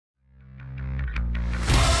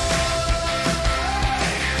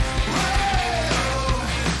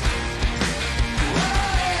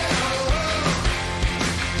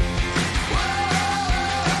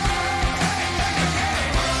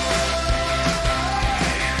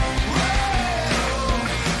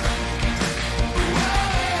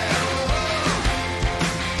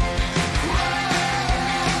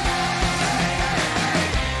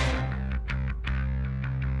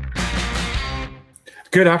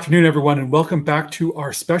Good afternoon, everyone, and welcome back to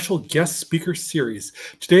our special guest speaker series.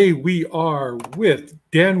 Today we are with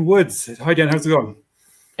Dan Woods. Hi, Dan. How's it going?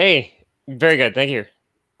 Hey, very good. Thank you.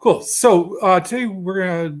 Cool. So today we're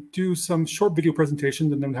going to do some short video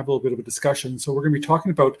presentations and then have a little bit of a discussion. So we're going to be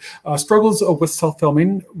talking about struggles with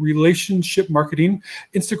self-filming, relationship marketing,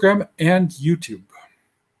 Instagram, and YouTube.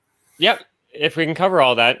 Yep. If we can cover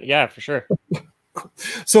all that, yeah, for sure.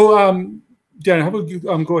 So Dan, how about you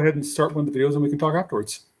go ahead and start one of the videos and we can talk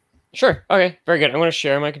afterwards. Sure. Okay, very good. I'm going to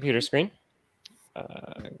share my computer screen.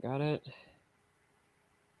 Got it.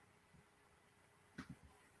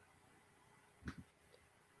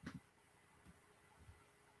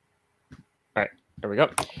 All right, there we go.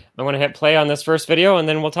 I'm going to hit play on this first video and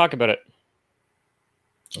then we'll talk about it.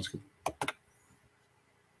 Sounds good.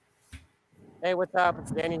 Hey, what's up?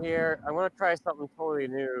 It's Danny here. I want to try something totally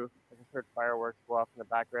new. I just heard fireworks go off in the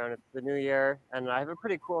background. It's the new year, and I have a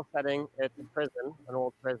pretty cool setting. It's a prison, an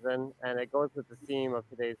old prison, and it goes with the theme of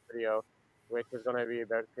today's video, which is going to be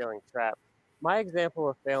about feeling trapped. My example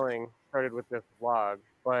of failing started with this vlog,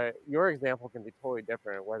 but your example can be totally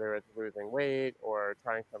different, whether it's losing weight or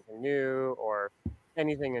trying something new or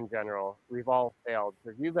anything in general. We've all failed.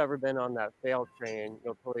 So if you've ever been on that failed train,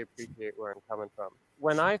 you'll totally appreciate where I'm coming from.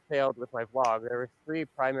 When I failed with my vlog, there were three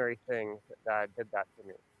primary things that did that to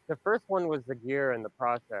me. The first one was the gear and the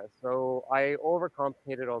process. So I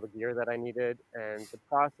overcomplicated all the gear that I needed, and the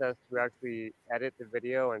process to actually edit the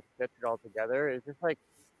video and stitch it all together is just like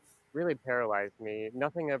really paralyzed me.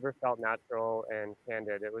 Nothing ever felt natural and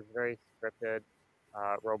candid. It was very scripted,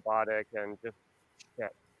 robotic, and just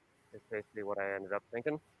shit. Is basically what I ended up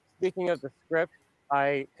thinking. Speaking of the script,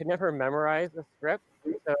 I could never memorize a script,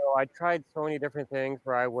 so I tried so many different things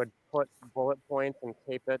where I would put bullet points and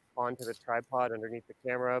tape it onto the tripod underneath the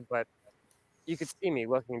camera, but you could see me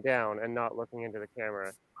looking down and not looking into the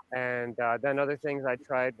camera. And then other things I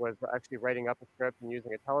tried was actually writing up a script and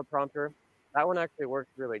using a teleprompter. That one actually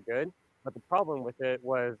worked really good, but the problem with it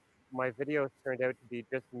was my videos turned out to be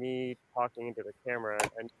just me talking into the camera,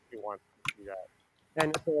 and nobody wants to see that.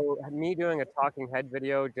 And so me doing a talking head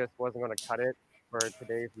video just wasn't going to cut it for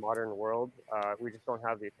today's modern world. We just don't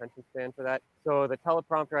have the attention span for that. So the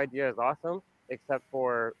teleprompter idea is awesome, except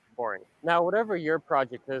for boring. Now, whatever your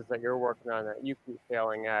project is that you're working on that you keep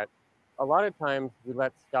failing at, a lot of times we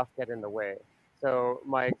let stuff get in the way. So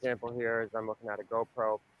my example here is I'm looking at a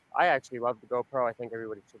GoPro. I actually love the GoPro. I think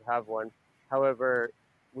everybody should have one. However,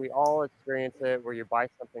 we all experience it where you buy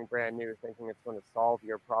something brand new thinking it's going to solve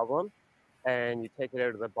your problem, and you take it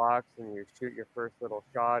out of the box and you shoot your first little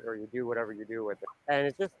shot, or you do whatever you do with it. And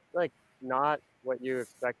it's just like not what you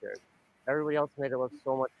expected. Everybody else made it look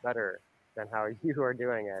so much better than how you are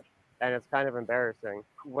doing it. And it's kind of embarrassing.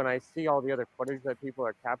 When I see all the other footage that people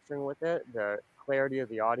are capturing with it, the clarity of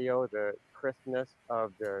the audio, the crispness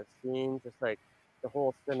of the scene, just like the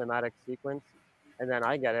whole cinematic sequence, and then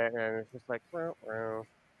I get it and it's just like,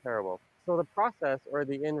 terrible. So the process or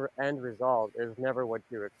the end result is never what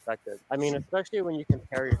you expected. I mean, especially when you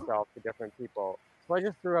compare yourself to different people. So I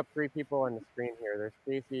just threw up three people on the screen here. There's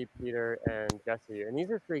Stacy, Peter, and Jesse. And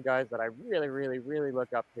these are three guys that I really, really, really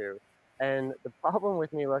look up to. And the problem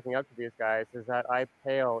with me looking up to these guys is that I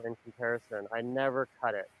pale in comparison. I never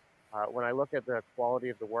cut it. When I look at the quality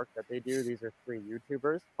of the work that they do, these are three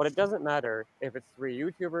YouTubers. But it doesn't matter if it's three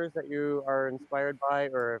YouTubers that you are inspired by,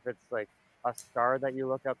 or if it's like a star that you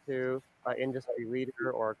look up to, an industry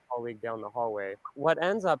leader, or a colleague down the hallway. What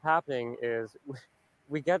ends up happening is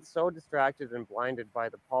we get so distracted and blinded by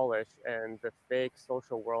the polish and the fake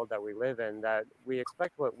social world that we live in that we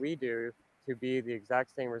expect what we do to be the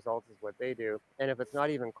exact same results as what they do. And if it's not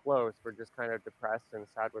even close, we're just kind of depressed and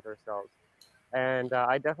sad with ourselves. And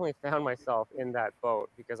I definitely found myself in that boat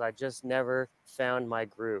because I just never found my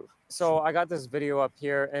groove. So I got this video up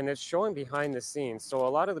here and it's showing behind the scenes. So a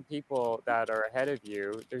lot of the people that are ahead of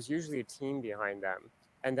you, there's usually a team behind them.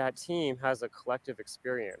 And that team has a collective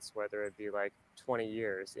experience, whether it be like 20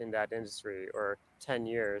 years in that industry or 10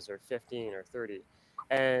 years or 15 or 30.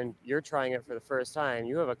 And you're trying it for the first time,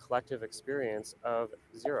 you have a collective experience of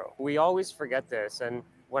zero. We always forget this. And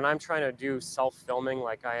when I'm trying to do self-filming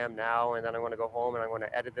like I am now, and then I want to go home and I want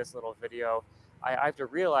to edit this little video, I have to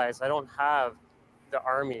realize I don't have the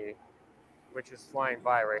army, which is flying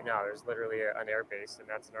by right now. There's literally an air base, and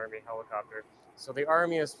that's an army helicopter. So the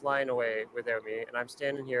army is flying away without me, and I'm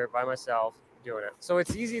standing here by myself doing it. So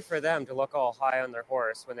it's easy for them to look all high on their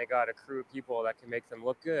horse when they got a crew of people that can make them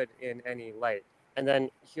look good in any light. And then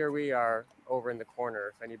here we are over in the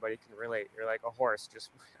corner, if anybody can relate. You're like a horse, just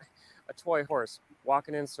a toy horse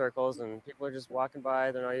walking in circles, and people are just walking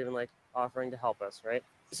by. They're not even like offering to help us, right?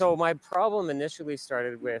 So my problem initially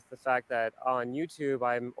started with the fact that on YouTube,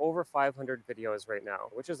 I'm over 500 videos right now,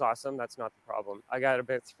 which is awesome. That's not the problem. I got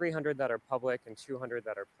about 300 that are public and 200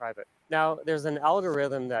 that are private. Now, there's an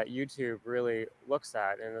algorithm that YouTube really looks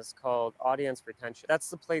at, and it's called audience retention. That's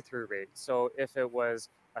the playthrough rate. So if it was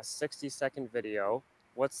a 60-second video,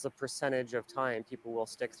 what's the percentage of time people will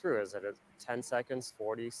stick through? Is it 10 seconds,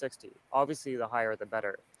 40, 60? Obviously, the higher, the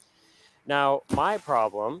better. Now, my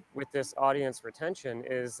problem with this audience retention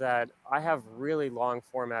is that I have really long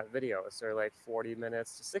format videos. They're like 40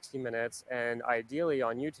 minutes to 60 minutes. And ideally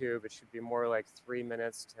on YouTube, it should be more like 3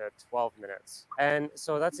 minutes to 12 minutes. And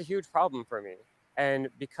so that's a huge problem for me. And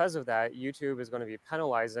because of that, YouTube is going to be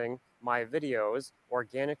penalizing my videos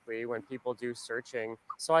organically when people do searching.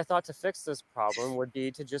 So I thought to fix this problem would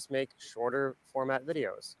be to just make shorter format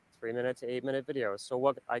videos, 3-minute to 8-minute videos. So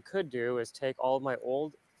what I could do is take all of my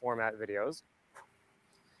old format videos,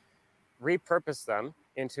 repurpose them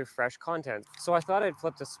into fresh content. So I thought I'd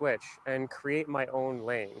flip the switch and create my own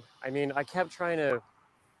lane. I mean, I kept trying to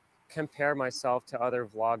compare myself to other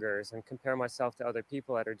vloggers and compare myself to other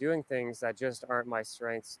people that are doing things that just aren't my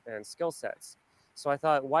strengths and skill sets. So I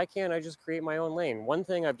thought, why can't I just create my own lane? One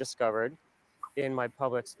thing I've discovered in my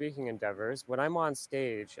public speaking endeavors, when I'm on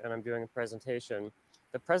stage and I'm doing a presentation,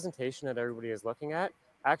 the presentation that everybody is looking at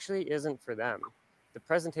actually isn't for them. The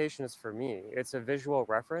presentation is for me. It's a visual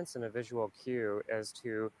reference and a visual cue as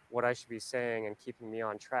to what I should be saying and keeping me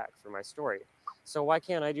on track for my story. So why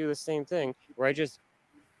can't I do the same thing where I just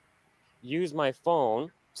use my phone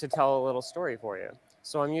to tell a little story for you?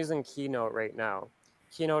 So I'm using Keynote right now.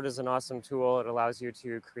 Keynote is an awesome tool. It allows you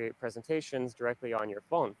to create presentations directly on your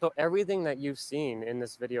phone. So everything that you've seen in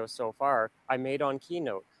this video so far, I made on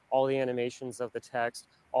Keynote. All the animations of the text,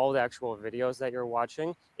 all the actual videos that you're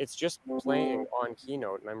watching, it's just playing on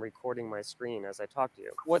Keynote, and I'm recording my screen as I talk to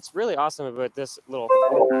you. What's really awesome about this little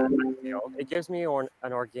format, I feel, it gives me an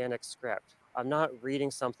organic script. I'm not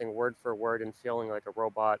reading something word for word and feeling like a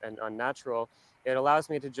robot and unnatural. It allows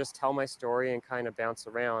me to just tell my story and kind of bounce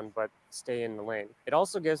around, but stay in the lane. It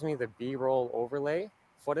also gives me the B-roll overlay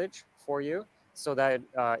footage for you, so that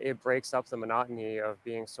it breaks up the monotony of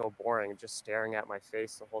being so boring, just staring at my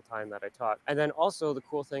face the whole time that I talk. And then also the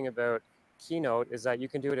cool thing about Keynote is that you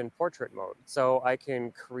can do it in portrait mode. So I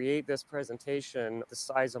can create this presentation the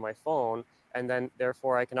size of my phone, and then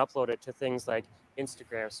therefore I can upload it to things like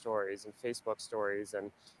Instagram stories and Facebook stories, and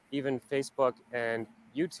even Facebook and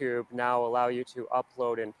YouTube now allow you to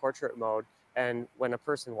upload in portrait mode. And when a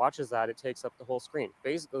person watches that, it takes up the whole screen.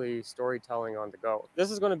 Basically, storytelling on the go.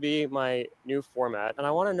 This is going to be my new format. And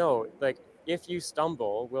I want to know, like, if you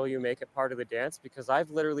stumble, will you make it part of the dance? Because I've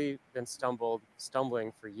literally been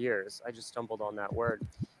stumbling for years. I just stumbled on that word.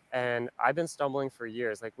 And I've been stumbling for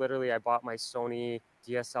years. Like, literally, I bought my Sony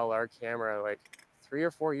DSLR camera like 3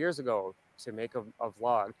 or 4 years ago to make a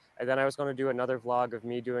vlog. And then I was going to do another vlog of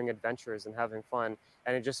me doing adventures and having fun.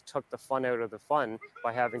 And it just took the fun out of the fun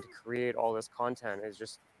by having to create all this content. Is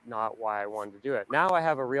just not why I wanted to do it. Now I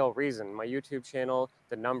have a real reason. My YouTube channel,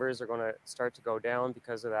 the numbers are going to start to go down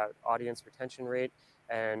because of that audience retention rate,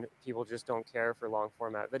 and people just don't care for long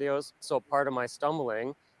format videos. So part of my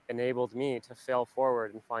stumbling enabled me to fail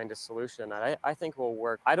forward and find a solution that I think will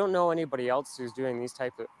work. I don't know anybody else who's doing these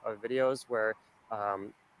type of videos where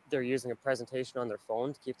they're using a presentation on their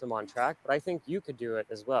phone to keep them on track, but I think you could do it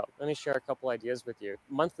as well. Let me share a couple ideas with you.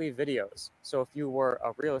 Monthly videos. So if you were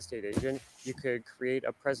a real estate agent, you could create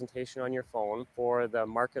a presentation on your phone for the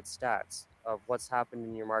market stats of what's happened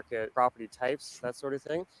in your market, property types, that sort of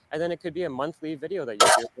thing. And then it could be a monthly video that you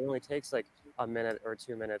do. It only takes like a minute or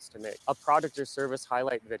 2 minutes to make. A product or service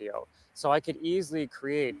highlight video. So I could easily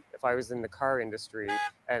create, if I was in the car industry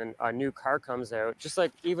and a new car comes out, just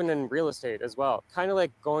like even in real estate as well, kind of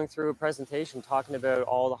like going through a presentation talking about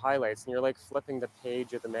all the highlights, and you're like flipping the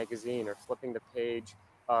page of the magazine or flipping the page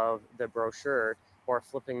of the brochure or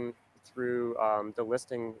flipping through the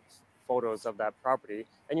listing photos of that property,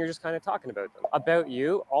 and you're just kind of talking about them. About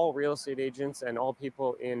you, all real estate agents and all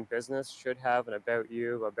people in business should have an about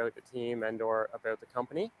you, about the team, and or about the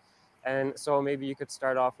company. And so maybe you could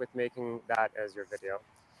start off with making that as your video.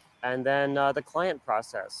 And then the client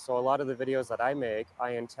process. So a lot of the videos that I make,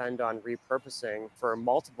 I intend on repurposing for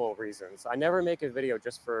multiple reasons. I never make a video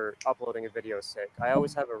just for uploading a video's sake. I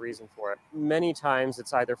always have a reason for it. Many times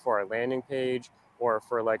it's either for a landing page or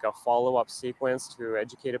for like a follow-up sequence to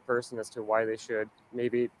educate a person as to why they should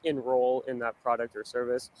maybe enroll in that product or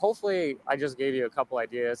service. Hopefully I just gave you a couple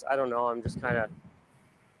ideas. I don't know, I'm just kind of,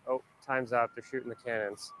 oh, time's up, they're shooting the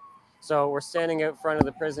cannons. So we're standing out front of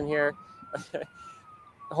the prison here.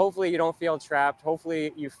 Hopefully you don't feel trapped.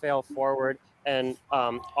 Hopefully you fail forward. And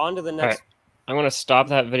on to the next. I'm going to stop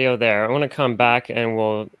that video there. I'm going to come back and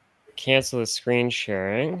we'll cancel the screen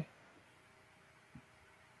sharing.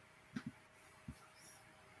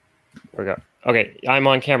 There we go. Okay, I'm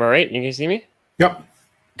on camera, right? You can see me? Yep.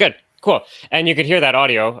 Good, cool. And you could hear that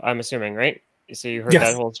audio, I'm assuming, right? So you heard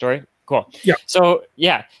that whole story? Cool. Yeah. So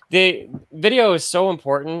yeah, the video is so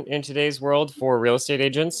important in today's world for real estate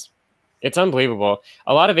agents. It's unbelievable.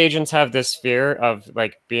 A lot of agents have this fear of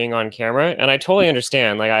like being on camera, and I totally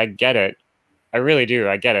understand. Like, I get it. I really do.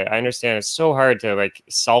 I get it. I understand it's so hard to like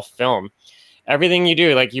self-film. Everything you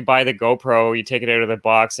do, like you buy the GoPro, you take it out of the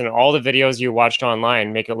box, and all the videos you watched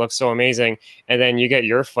online make it look so amazing. And then you get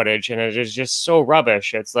your footage, and it is just so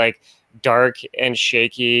rubbish. It's like dark and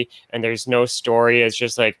shaky, and there's no story. It's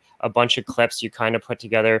just like a bunch of clips you kind of put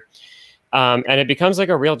together. And it becomes like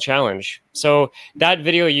a real challenge. So that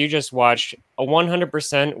video you just watched,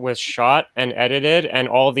 100% was shot and edited, and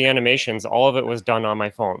all the animations, all of it was done on my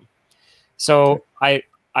phone. So I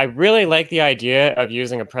really like the idea of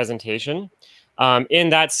using a presentation. In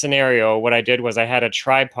that scenario, what I did was I had a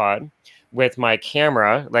tripod with my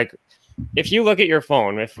camera. Like, if you look at your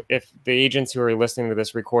phone, if the agents who are listening to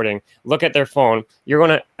this recording look at their phone, you're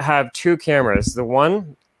going to have two cameras, the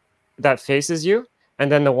one that faces you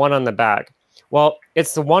and then the one on the back. Well,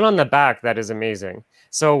 it's the one on the back that is amazing.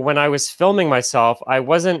 So when I was filming myself, I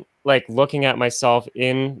wasn't like looking at myself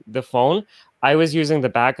in the phone. I was using the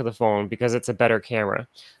back of the phone because it's a better camera.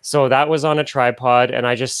 So that was on a tripod, and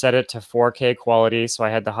I just set it to 4K quality. So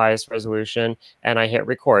I had the highest resolution, and I hit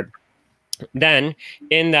record. Then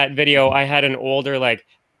in that video, I had an older, like,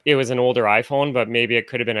 it was an older iPhone, but maybe it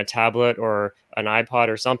could have been a tablet or an iPod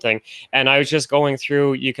or something. And I was just going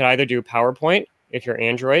through, you could either do PowerPoint if you're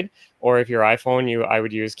Android, or if you're iPhone, I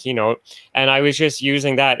would use Keynote. And I was just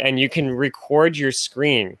using that, and you can record your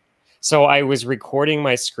screen. So I was recording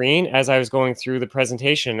my screen as I was going through the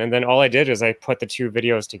presentation. And then all I did is I put the two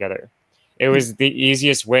videos together. It was the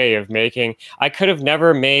easiest way of making. I could have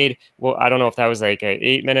never made, well, I don't know if that was like an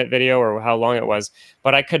 8-minute video or how long it was,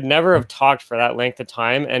 but I could never have talked for that length of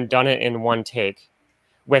time and done it in one take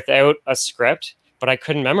without a script. But I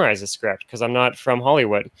couldn't memorize a script because I'm not from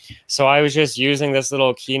Hollywood. So I was just using this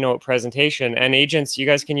little Keynote presentation. And agents, you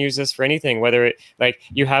guys can use this for anything, whether it, like,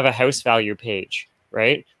 you have a house value page,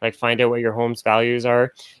 right? Like, find out what your home's values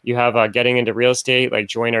are. You have a getting into real estate, like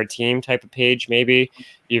join our team type of page, maybe.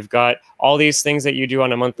 You've got all these things that you do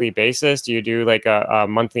on a monthly basis. Do you do like a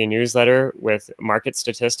monthly newsletter with market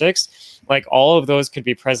statistics? Like, all of those could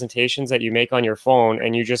be presentations that you make on your phone,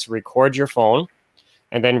 and you just record your phone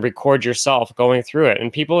and then record yourself going through it.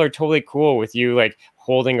 And people are totally cool with you like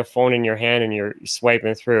holding a phone in your hand and you're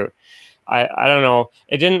swiping through. I don't know.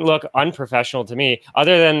 It didn't look unprofessional to me,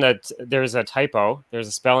 other than that there's a typo, there's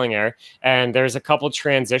a spelling error, and there's a couple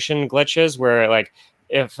transition glitches where, like,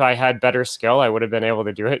 if I had better skill, I would have been able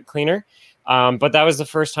to do it cleaner. But that was the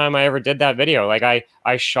first time I ever did that video. Like,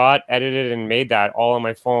 I shot, edited, and made that all on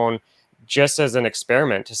my phone just as an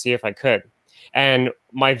experiment to see if I could. And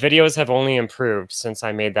my videos have only improved since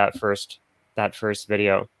I made that first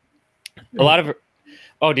video. A lot of,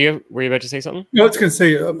 were you about to say something? No, I was going to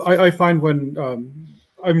say, I find when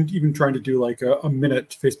I'm even trying to do like a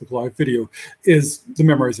minute Facebook Live video is the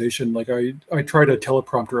memorization. Like, I tried a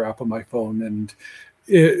teleprompter app on my phone, and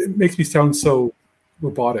it makes me sound so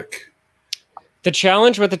robotic. The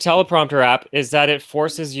challenge with the teleprompter app is that it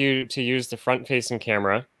forces you to use the front-facing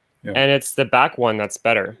camera, and it's the back one that's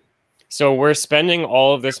better. So we're spending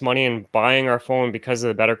all of this money and buying our phone because of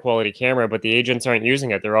the better quality camera, but the agents aren't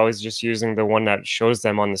using it. They're always just using the one that shows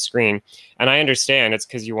them on the screen. And I understand it's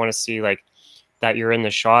because you want to see like that you're in the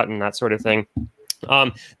shot and that sort of thing.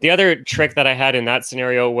 The other trick that I had in that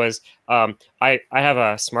scenario was I have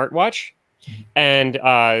a smartwatch, and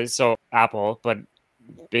so Apple, but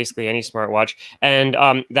basically any smartwatch, and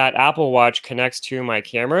that Apple Watch connects to my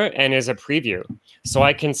camera and is a preview. So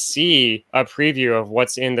I can see a preview of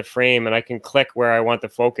what's in the frame, and I can click where I want the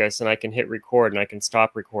focus, and I can hit record, and I can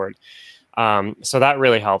stop record. So that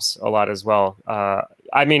really helps a lot as well.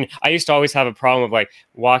 I mean, I used to always have a problem of like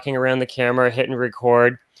walking around the camera, hitting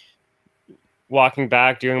record, walking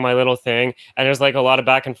back, doing my little thing. And there's like a lot of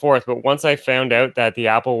back and forth. But once I found out that the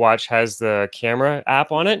Apple Watch has the camera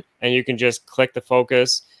app on it, and you can just click the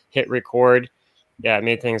focus, hit record. Yeah, it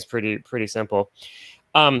made things pretty simple.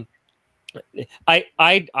 I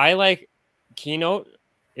like Keynote.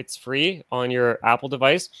 It's free on your Apple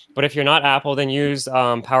device, but if you're not Apple, then use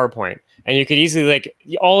PowerPoint, and you could easily like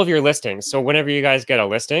all of your listings. So whenever you guys get a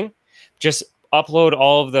listing, just upload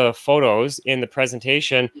all of the photos in the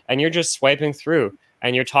presentation, and you're just swiping through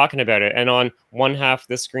and you're talking about it. And on one half of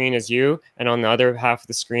the screen is you, and on the other half of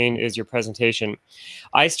the screen is your presentation.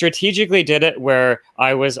 I strategically did it where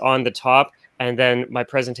I was on the top and then my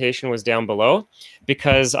presentation was down below,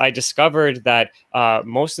 because I discovered that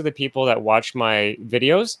most of the people that watch my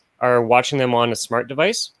videos are watching them on a smart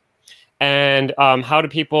device. And how do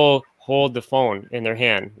people hold the phone in their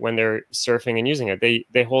hand when they're surfing and using it?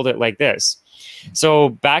 They hold it like this. So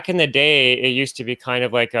back in the day, it used to be kind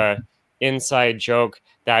of like a inside joke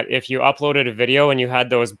that if you uploaded a video and you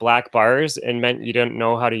had those black bars, it meant you didn't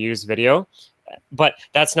know how to use video. But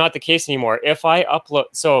that's not the case anymore. If I upload,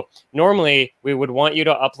 so normally we would want you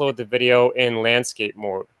to upload the video in landscape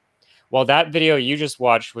mode. Well, that video you just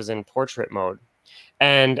watched was in portrait mode.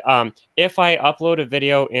 And if I upload a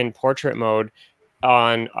video in portrait mode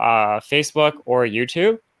on Facebook or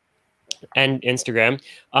YouTube and Instagram,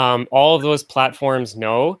 all of those platforms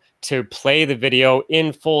know to play the video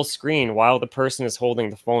in full screen while the person is holding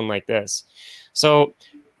the phone like this. So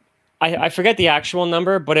I forget the actual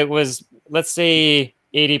number, but it was, let's say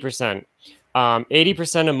 80%.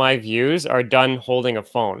 80% of my views are done holding a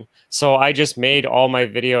phone. So I just made all my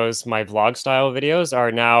videos, my vlog style videos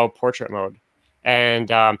are now portrait mode. And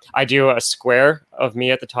I do a square of me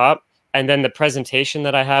at the top. And then the presentation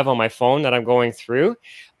that I have on my phone that I'm going through,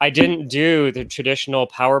 I didn't do the traditional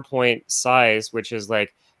PowerPoint size, which is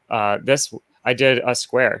like this. I did a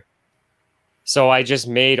square. So I just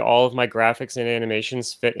made all of my graphics and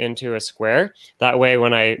animations fit into a square. That way,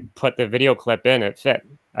 when I put the video clip in, it fit.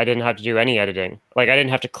 I didn't have to do any editing. Like, I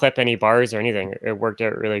didn't have to clip any bars or anything. It worked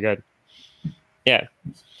out really good. Yeah.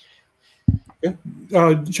 Okay.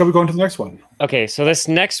 Shall we go on to the next one? Okay, so this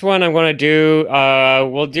next one I'm going to do,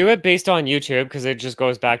 we'll do it based on YouTube because it just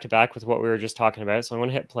goes back to back with what we were just talking about. So I'm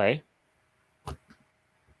going to hit play.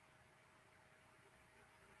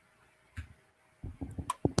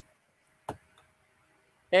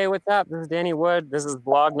 Hey, what's up? This is Danny Wood. This is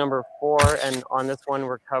vlog number 4, and on this one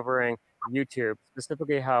we're covering YouTube,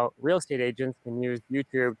 specifically how real estate agents can use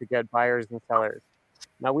YouTube to get buyers and sellers.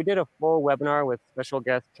 Now, we did a full webinar with special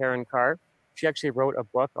guest Karen Carr. She actually wrote a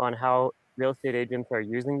book on how real estate agents are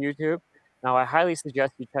using YouTube. Now, I highly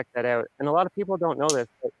suggest you check that out. And a lot of people don't know this,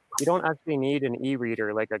 but you don't actually need an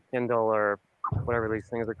e-reader like a Kindle or whatever these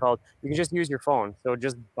things are called. You can just use your phone. So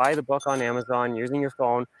just buy the book on Amazon using your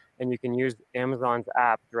phone, and you can use Amazon's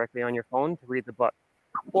app directly on your phone to read the book,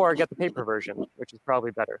 or get the paper version, which is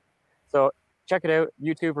probably better. So check it out,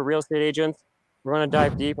 YouTube for real estate agents. We're going to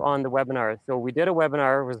dive deep on the webinar. So we did a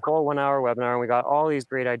webinar, it was a full 1-hour webinar, and we got all these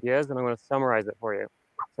great ideas, and I'm going to summarize it for you.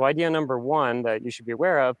 So idea number 1 that you should be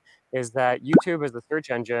aware of is that YouTube is a search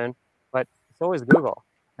engine, but so is Google.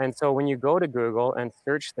 And so when you go to Google and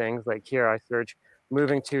search things, like here I search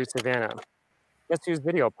moving to Savannah, guess whose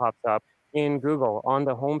video pops up in Google on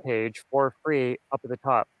the homepage for free up at the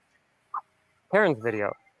top? Karen's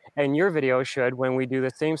video. And your video should when we do the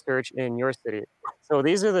same search in your city. So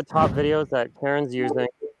these are the top videos that Karen's using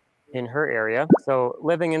in her area. So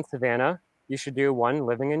living in Savannah, you should do 1,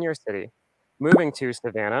 living in your city. Moving to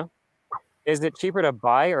Savannah, is it cheaper to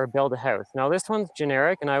buy or build a house? Now this one's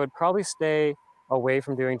generic, and I would probably stay away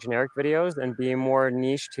from doing generic videos and be more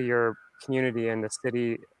niche to your community and the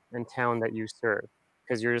city and town that you serve,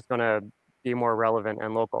 because you're just gonna be more relevant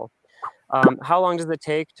and local. How long does it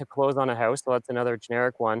take to close on a house? So that's another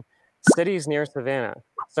generic one. Cities near Savannah.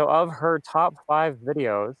 So of her top 5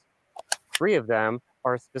 videos, 3 of them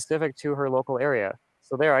are specific to her local area.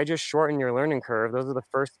 So there, I just shortened your learning curve. Those are the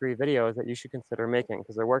first 3 videos that you should consider making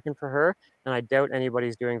because they're working for her, and I doubt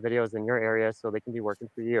anybody's doing videos in your area, so they can be working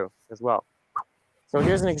for you as well. So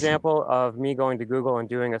here's an example of me going to Google and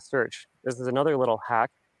doing a search. This is another little hack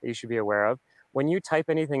that you should be aware of. When you type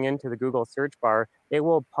anything into the Google search bar, it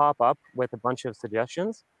will pop up with a bunch of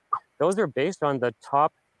suggestions. Those are based on the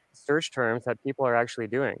top search terms that people are actually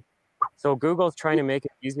doing. So Google's trying to make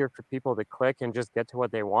it easier for people to click and just get to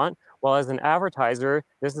what they want. Well, as an advertiser,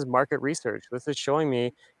 this is market research. This is showing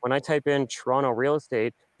me when I type in Toronto real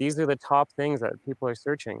estate, these are the top things that people are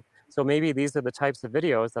searching. So maybe these are the types of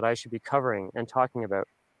videos that I should be covering and talking about.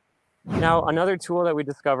 Now, another tool that we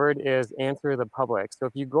discovered is Answer the Public. So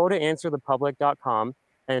if you go to answerthepublic.com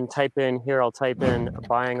and type in here, I'll type in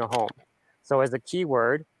buying a home. So as a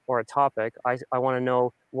keyword or a topic, I want to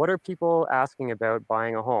know, what are people asking about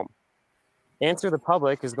buying a home? Answer the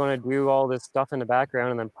Public is going to do all this stuff in the background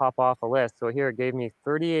and then pop off a list. So here it gave me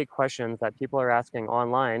 38 questions that people are asking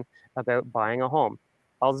online about buying a home.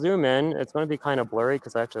 I'll zoom in. It's going to be kind of blurry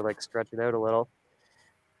because I have to like stretch it out a little.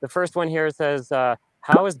 The first one here says,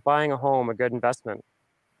 how is buying a home a good investment?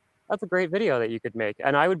 That's a great video that you could make.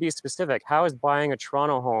 And I would be specific. How is buying a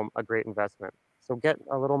Toronto home a great investment? So get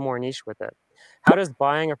a little more niche with it. How does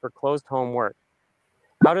buying a foreclosed home work?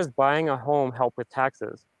 How does buying a home help with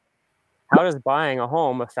taxes? How does buying a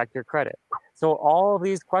home affect your credit? So all of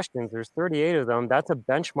these questions, there's 38 of them. That's a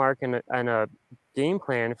benchmark and a game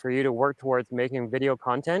plan for you to work towards making video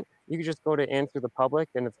content. You can just go to Answer the Public,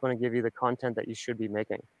 and it's going to give you the content that you should be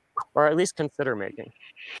making, or at least consider making.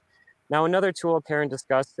 Now, another tool Karen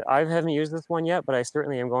discussed, I haven't used this one yet, but I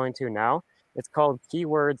certainly am going to now. It's called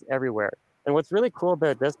Keywords Everywhere. And what's really cool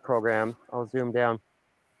about this program, I'll zoom down,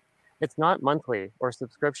 it's not monthly or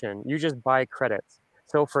subscription. You just buy credits.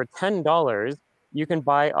 So for $10, you can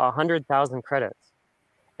buy 100,000 credits.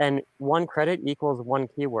 And one credit equals one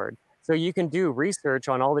keyword. So you can do research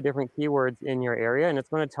on all the different keywords in your area, and it's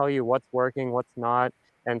going to tell you what's working, what's not,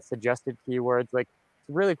 and suggested keywords. Like, it's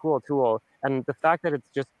a really cool tool. And the fact that it's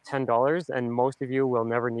just $10 and most of you will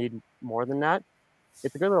never need more than that,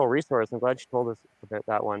 it's a good little resource. I'm glad she told us about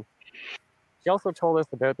that one. She also told us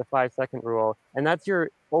about the 5-second rule, and that's your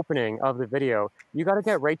opening of the video. You got to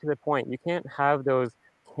get right to the point. You can't have those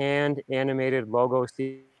canned animated logo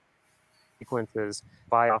sequences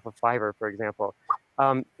buy off of Fiverr, for example.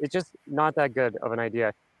 It's just not that good of an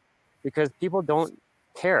idea because people don't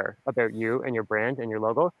care about you and your brand and your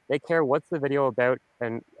logo. They care what's the video about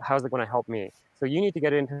and how's it going to help me. So you need to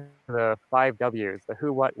get into the 5 W's, the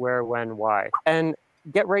who, what, where, when, why, and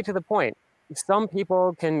get right to the point. Some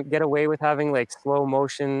people can get away with having like slow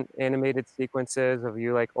motion animated sequences of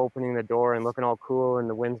you like opening the door and looking all cool and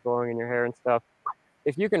the wind's blowing in your hair and stuff.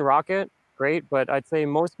 If you can rock it, great, but I'd say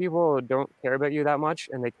most people don't care about you that much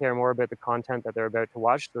and they care more about the content that they're about to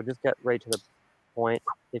watch. So just get right to the point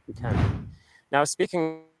if you can. Now,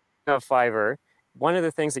 speaking of Fiverr, one of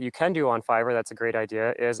the things that you can do on Fiverr that's a great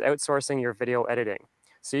idea is outsourcing your video editing.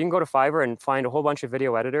 So you can go to Fiverr and find a whole bunch of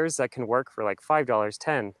video editors that can work for like $5,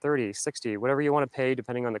 $10, $30, $60, whatever you want to pay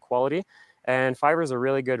depending on the quality. And Fiverr is a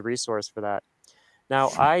really good resource for that. Now,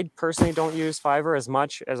 I personally don't use Fiverr as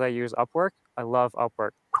much as I use Upwork. I love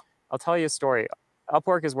Upwork. I'll tell you a story.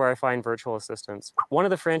 Upwork is where I find virtual assistants. One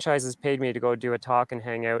of the franchises paid me to go do a talk and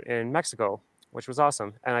hang out in Mexico, which was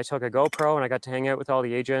awesome. And I took a GoPro and I got to hang out with all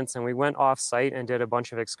the agents and we went off site and did a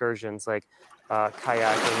bunch of excursions like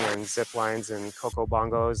kayaking and zip lines and coco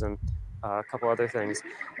bongos and a couple other things.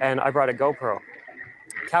 And I brought a GoPro,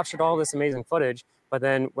 captured all this amazing footage. But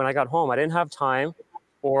then when I got home, I didn't have time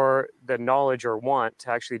or the knowledge or want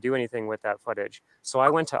to actually do anything with that footage. So I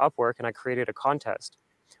went to Upwork and I created a contest.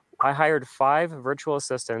 I hired 5 virtual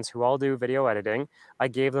assistants who all do video editing. I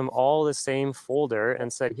gave them all the same folder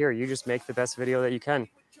and said, here, you just make the best video that you can.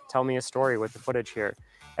 Tell me a story with the footage here.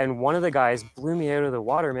 And one of the guys blew me out of the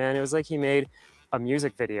water, man. It was like he made a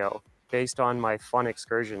music video based on my fun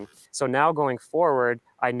excursion. So now going forward,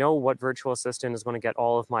 I know what virtual assistant is going to get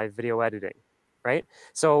all of my video editing, right?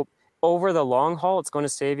 So over the long haul, it's going to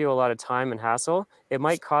save you a lot of time and hassle. It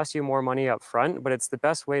might cost you more money up front, but it's the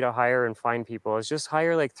best way to hire and find people is just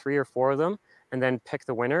hire like 3 or 4 of them and then pick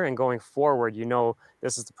the winner. And going forward, you know,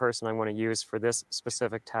 this is the person I'm going to use for this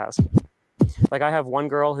specific task. Like I have one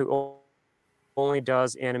girl who only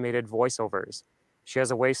does animated voiceovers. She has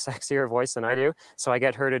a way sexier voice than I do. So I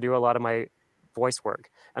get her to do a lot of my voice work.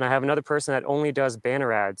 And I have another person that only does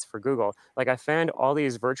banner ads for Google. Like I found all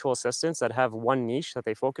these virtual assistants that have one niche that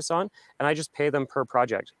they focus on, and I just pay them per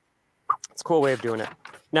project. It's a cool way of doing it.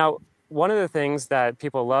 Now, one of the things that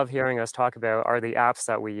people love hearing us talk about are the apps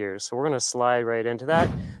that we use. So we're going to slide right into that.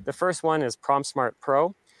 The first one is PromptSmart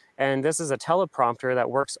Pro. And this is a teleprompter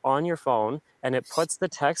that works on your phone and it puts the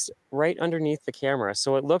text right underneath the camera.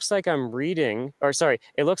 So it looks like I'm reading, or sorry,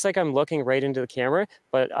 it looks like I'm looking right into the camera,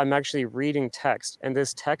 but I'm actually reading text. And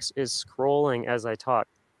this text is scrolling as I talk.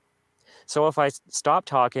 So if I stop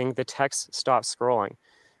talking, the text stops scrolling.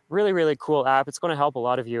 Really, really cool app. It's going to help a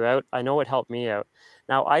lot of you out. I know it helped me out.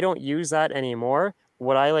 Now, I don't use that anymore.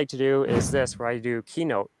 What I like to do is this, where I do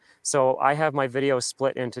Keynote. So I have my video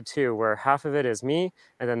split into 2, where half of it is me,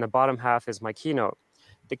 and then the bottom half is my keynote.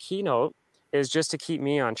 The keynote is just to keep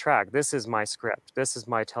me on track. This is my script. This is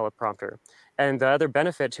my teleprompter. And the other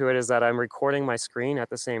benefit to it is that I'm recording my screen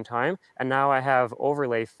at the same time, and now I have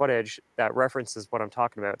overlay footage that references what I'm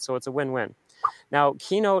talking about. So it's a win-win. Now,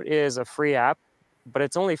 Keynote is a free app, but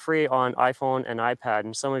it's only free on iPhone and iPad.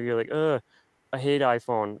 And some of you are like, ugh, I hate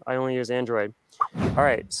iPhone. I only use Android. All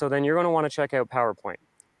right, so then you're going to want to check out PowerPoint.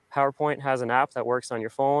 PowerPoint has an app that works on your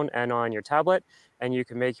phone and on your tablet, and you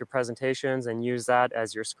can make your presentations and use that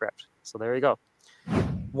as your script. So there you go.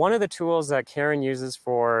 One of the tools that Karen uses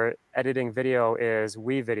for editing video is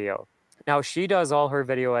WeVideo. Now, she does all her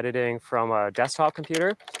video editing from a desktop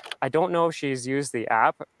computer. I don't know if she's used the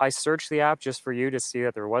app. I searched the app just for you to see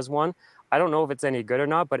that there was one. I don't know if it's any good or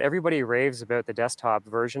not, but everybody raves about the desktop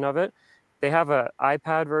version of it. They have an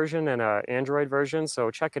iPad version and an Android version, so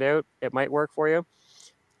check it out. It might work for you.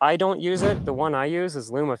 I don't use it. The one I use is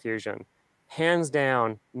LumaFusion. Hands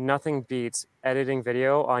down, nothing beats editing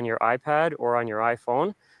video on your iPad or on your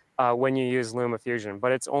iPhone when you use LumaFusion,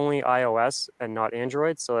 but it's only iOS and not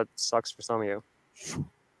Android, so that sucks for some of you.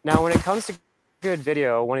 Now, when it comes to good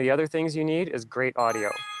video, one of the other things you need is great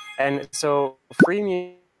audio. And so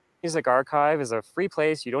Free Music Archive is a free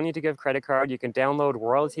place. You don't need to give credit card. You can download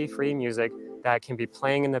royalty-free music that can be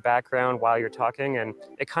playing in the background while you're talking, and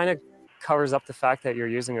it kind of covers up the fact that you're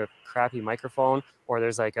using a crappy microphone or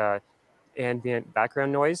there's like a ambient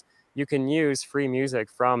background noise. You can use free music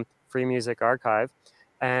from Free Music Archive,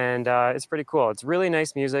 and it's pretty cool. It's really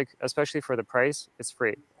nice music, especially for the price. It's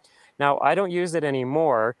free. Now, I don't use it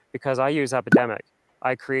anymore because I use Epidemic.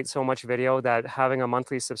 I create so much video that having a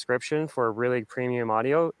monthly subscription for really premium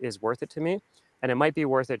audio is worth it to me, and it might be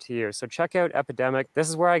worth it to you. So check out Epidemic. This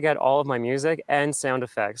is where I get all of my music and sound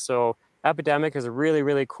effects. So Epidemic is a really,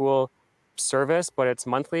 really cool service, but it's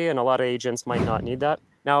monthly, and a lot of agents might not need that.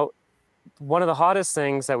 Now, one of the hottest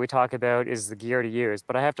things that we talk about is the gear to use,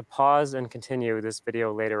 but I have to pause and continue this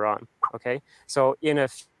video later on, okay? So in a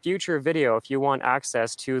future video, if you want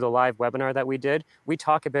access to the live webinar that we did, we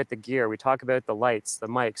talk about the gear, we talk about the lights, the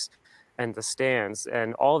mics, and the stands,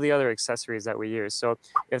 and all the other accessories that we use. So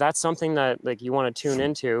if that's something that like you want to tune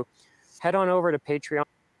into, head on over to Patreon.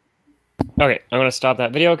 Okay, I'm going to stop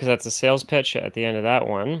that video because that's a sales pitch at the end of that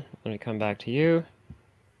one. Let me come back to you.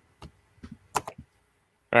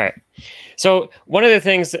 All right. So one of the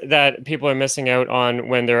things that people are missing out on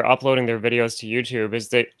when they're uploading their videos to YouTube is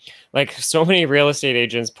that, like, so many real estate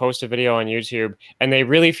agents post a video on YouTube and they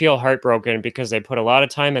really feel heartbroken because they put a lot of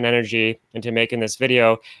time and energy into making this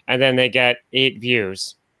video, and then they get 8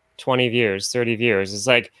 views, 20 views, 30 views. It's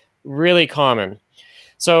like really common.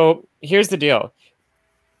 So here's the deal.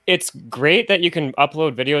 It's great that you can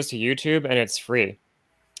upload videos to YouTube and it's free.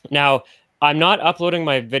 Now, I'm not uploading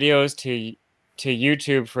my videos to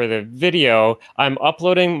YouTube for the video. I'm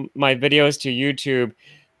uploading my videos to YouTube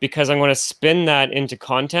because I'm going to spin that into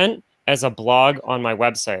content as a blog on my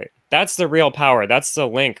website. That's the real power. That's the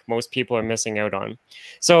link most people are missing out on.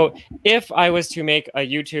 So if I was to make a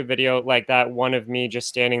YouTube video like that one of me just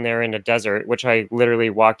standing there in a desert, which I literally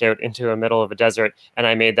walked out into the middle of a desert and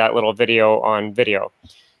I made that little video on video.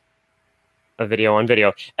 A video on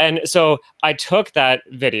video. And so I took that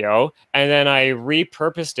video and then I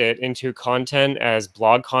repurposed it into content as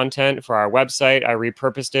blog content for our website. I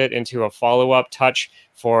repurposed it into a follow-up touch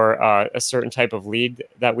for a certain type of lead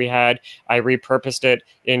that we had. I repurposed it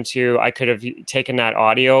into, I could have taken that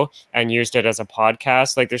audio and used it as a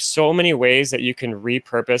podcast. Like, there's so many ways that you can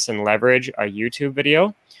repurpose and leverage a YouTube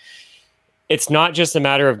video. It's not just a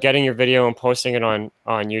matter of getting your video and posting it on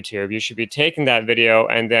YouTube. You should be taking that video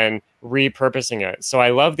and then repurposing it. So I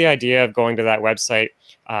love the idea of going to that website,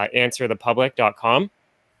 answerthepublic.com,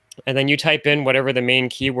 and then you type in whatever the main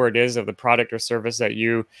keyword is of the product or service that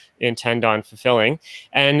you intend on fulfilling.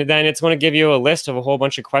 And then it's going to give you a list of a whole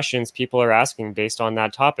bunch of questions people are asking based on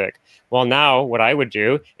that topic. Well, now what I would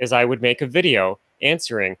do is I would make a video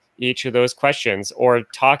answering each of those questions or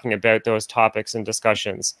talking about those topics and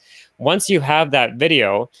discussions. Once you have that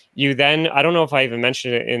video, you then, I don't know if I even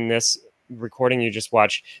mentioned it in this recording you just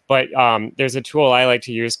watched, but there's a tool I like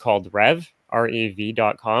to use called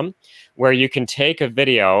rev.com, where you can take a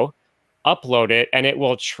video, upload it, and it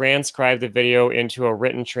will transcribe the video into a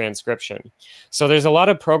written transcription. So there's a lot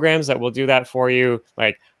of programs that will do that for you,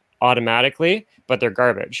 like automatically, but they're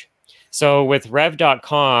garbage. So with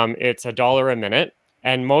rev.com, it's $1 a minute.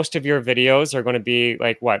 And most of your videos are going to be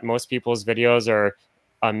like what? Most people's videos are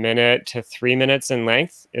 1 minute to 3 minutes in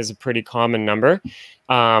length is a pretty common number.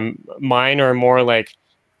 Mine are more like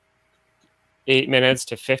 8 minutes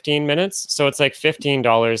to 15 minutes. So it's like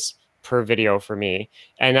 $15 per video for me.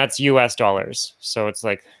 And that's US dollars. So it's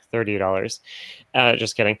like $30.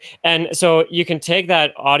 Just kidding. And so you can take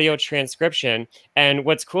that audio transcription. And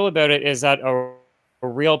what's cool about it is that a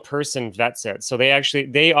real person vets it. So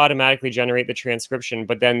they automatically generate the transcription,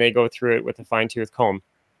 but then they go through it with a fine-tooth comb.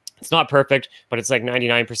 It's not perfect, but it's like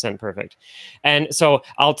 99% perfect. And so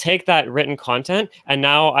I'll take that written content and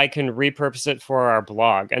now I can repurpose it for our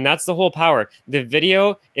blog. And that's the whole power. The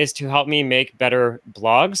video is to help me make better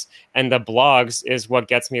blogs, and the blogs is what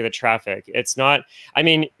gets me the traffic. It's not, I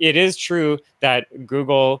mean, it is true that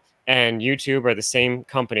Google and YouTube are the same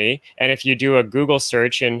company. And if you do a Google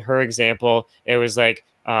search, in her example, it was like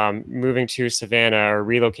moving to Savannah or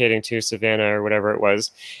relocating to Savannah or whatever it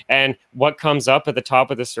was. And what comes up at the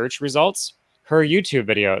top of the search results? her YouTube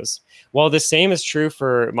videos. Well, the same is true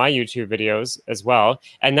for my YouTube videos as well.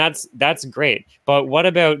 And that's great. But what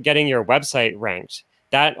about getting your website ranked?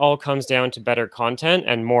 That all comes down to better content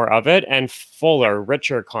and more of it, and fuller,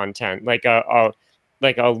 richer content, like a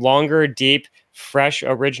longer, deep, fresh,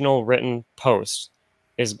 original written post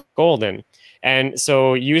is golden. And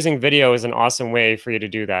so using video is an awesome way for you to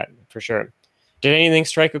do that, for sure. Did anything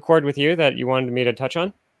strike a chord with you that you wanted me to touch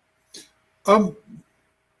on?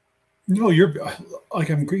 No, you're like,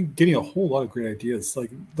 I'm getting a whole lot of great ideas,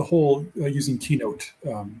 like the whole using Keynote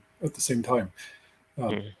at the same time.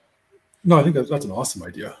 No, I think that's an awesome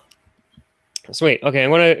idea. Sweet. Okay,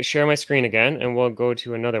 I'm going to share my screen again, and we'll go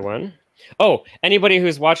to another one. Oh, anybody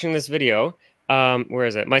who's watching this video, where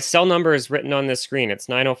is it? My cell number is written on this screen. It's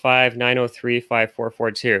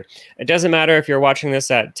 905-903-5442. It doesn't matter if you're watching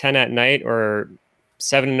this at 10 at night or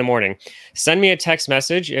 7 in the morning. Send me a text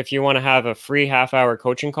message if you want to have a free half-hour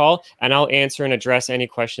coaching call, and I'll answer and address any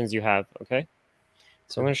questions you have, okay?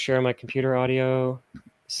 So I'm going to share my computer audio,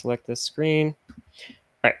 select this screen.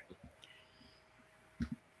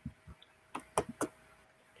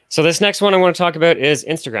 So this next one I want to talk about is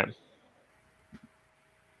Instagram.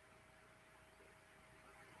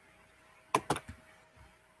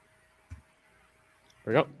 Here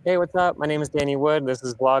we go. Hey, what's up? My name is Danny Wood. This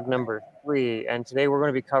is vlog number 3, and today we're going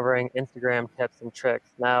to be covering Instagram tips and tricks.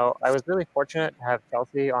 Now, I was really fortunate to have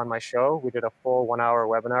Chelsea on my show. We did a full 1-hour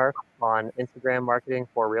webinar on Instagram marketing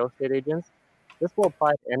for real estate agents. This will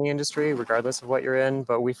apply to any industry, regardless of what you're in,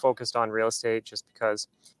 but we focused on real estate just because.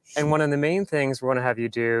 And one of the main things we're going to have you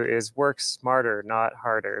do is work smarter, not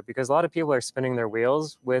harder, because a lot of people are spinning their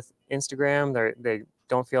wheels with Instagram. They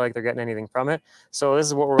don't feel like they're getting anything from it. So this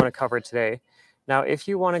is what we're going to cover today. Now, if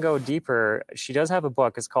you want to go deeper, she does have a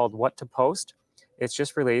book. It's called What to Post. It's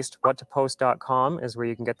just released. whattopost.com is where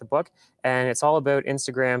you can get the book. And it's all about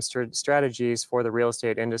Instagram strategies for the real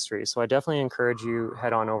estate industry. So I definitely encourage you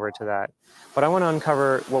head on over to that. But I want to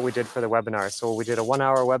uncover what we did for the webinar. So we did a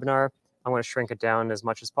 1-hour webinar. I'm going to shrink it down as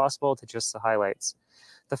much as possible to just the highlights.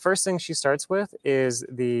 The first thing she starts with is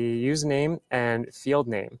the username and field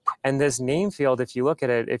name. And this name field, if you look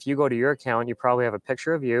at it, if you go to your account, you probably have a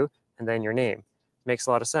picture of you and then your name. Makes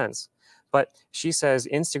a lot of sense. But she says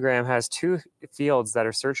Instagram has 2 fields that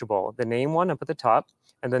are searchable, the name one up at the top,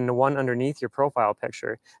 and then the one underneath your profile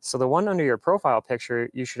picture. So the one under your profile picture,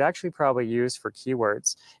 you should actually probably use for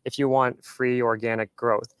keywords if you want free organic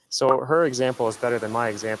growth. So her example is better than my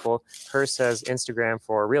example. Hers says Instagram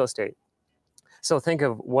for real estate. So think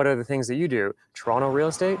of what are the things that you do. Toronto real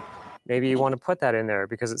estate? Maybe you want to put that in there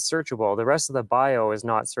because it's searchable. The rest of the bio is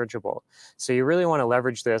not searchable. So you really want to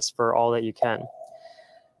leverage this for all that you can.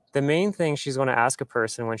 The main thing she's going to ask a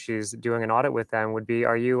person when she's doing an audit with them would be,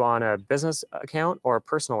 are you on a business account or a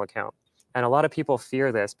personal account? And a lot of people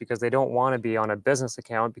fear this because they don't want to be on a business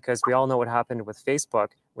account, because we all know what happened with Facebook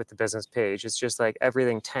with the business page. It's just like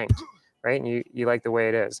everything tanked, right? And you like the way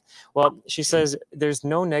it is. Well, she says there's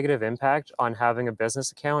no negative impact on having a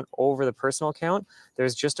business account over the personal account.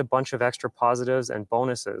 There's just a bunch of extra positives and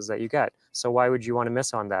bonuses that you get. So why would you want to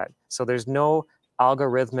miss on that? So there's no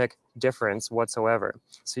algorithmic difference whatsoever.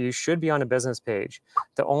 So you should be on a business page.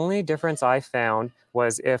 The only difference I found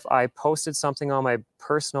was if I posted something on my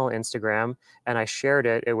personal Instagram and I shared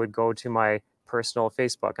it, it would go to my personal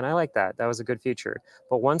Facebook. And I like that. That was a good feature.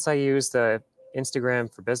 But once I used the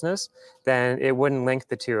Instagram for business, then it wouldn't link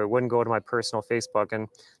the two. It wouldn't go to my personal Facebook. And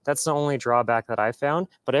that's the only drawback that I found.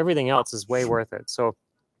 But everything else is way worth it. So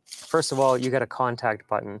first of all, you get a contact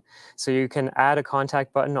button. So you can add a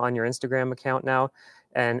contact button on your Instagram account now.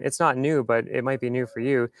 And it's not new, but it might be new for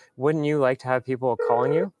you. Wouldn't you like to have people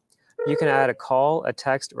calling you? You can add a call, a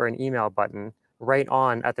text, or an email button right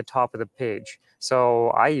on at the top of the page. So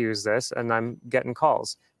I use this and I'm getting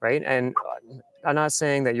calls, right? And I'm not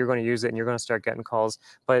saying that you're going to use it and you're going to start getting calls,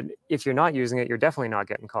 but if you're not using it, you're definitely not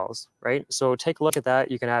getting calls, right? So take a look at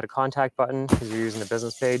that. You can add a contact button because you're using the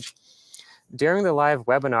business page. During the live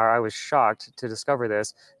webinar, I was shocked to discover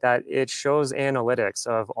this, that it shows analytics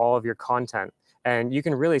of all of your content. And you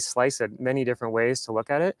can really slice it many different ways to look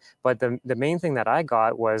at it. But the main thing that I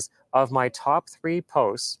got was, of my top 3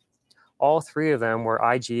 posts, all 3 of them were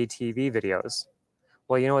IGTV videos.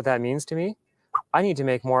 Well, you know what that means to me? I need to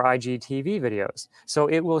make more IGTV videos. So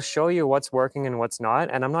it will show you what's working and what's not.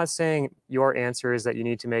 And I'm not saying your answer is that you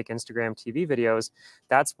need to make Instagram TV videos.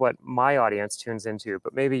 That's what my audience tunes into.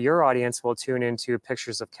 But maybe your audience will tune into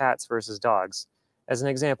pictures of cats versus dogs, as an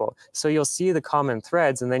example. So you'll see the common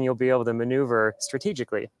threads, and then you'll be able to maneuver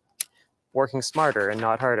strategically, working smarter and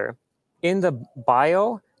not harder. In the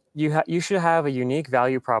bio, you should have a unique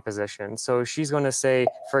value proposition. So she's going to say,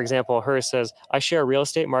 for example, hers says, I share real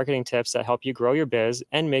estate marketing tips that help you grow your biz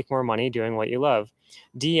and make more money doing what you love.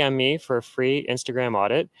 DM me for a free Instagram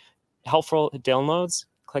audit. Helpful downloads,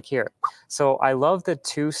 click here. So I love the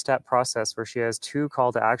two-step process where she has two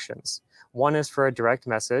call to actions. One is for a direct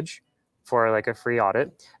message for like a free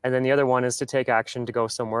audit, and then the other one is to take action to go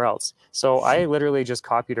somewhere else. So I literally just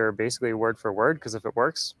copied her basically word for word, because if it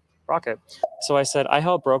works, rock it. So I said, I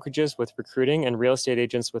help brokerages with recruiting and real estate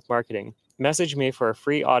agents with marketing. Message me for a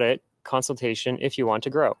free audit consultation if you want to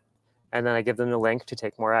grow. And then I give them the link to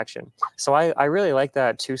take more action. So I really like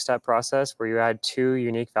that two-step process where you add two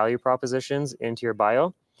unique value propositions into your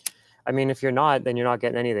bio. I mean, if you're not, then you're not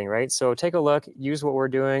getting anything, right? So take a look, use what we're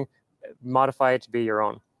doing, modify it to be your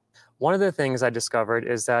own. One of the things I discovered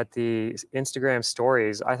is that the Instagram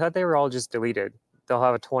stories, I thought they were all just deleted. They'll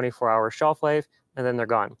have a 24-hour shelf life and then they're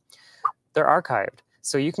gone. They're archived.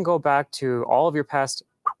 So you can go back to all of your past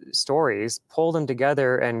stories, pull them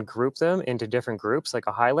together and group them into different groups, like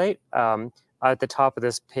a highlight. At the top of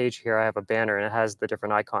this page here, I have a banner and it has the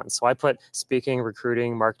different icons. So I put speaking,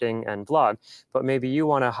 recruiting, marketing, and blog, but maybe you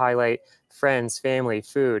want to highlight friends, family,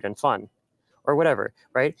 food, and fun, or whatever,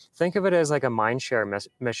 right? Think of it as like a mind share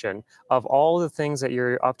mission of all the things that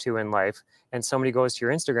you're up to in life, and somebody goes to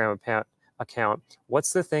your Instagram account,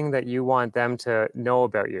 what's the thing that you want them to know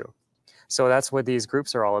about you? So that's what these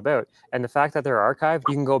groups are all about. And the fact that they're archived,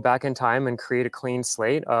 you can go back in time and create a clean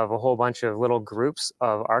slate of a whole bunch of little groups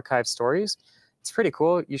of archived stories. It's pretty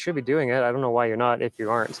cool. You should be doing it. I don't know why you're not if you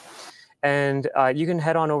aren't. And you can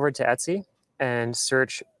head on over to Etsy and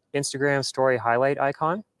search Instagram story highlight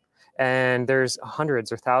icon. And there's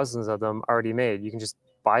hundreds or thousands of them already made. You can just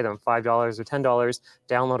buy them, $5 or $10,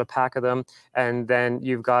 download a pack of them, and then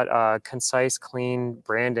you've got concise, clean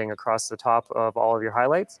branding across the top of all of your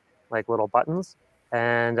highlights, like little buttons.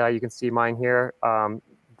 And you can see mine here.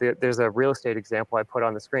 There's a real estate example I put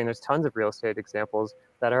on the screen. There's tons of real estate examples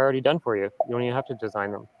that are already done for you. You don't even have to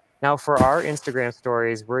design them. Now for our Instagram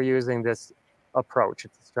stories, we're using this approach.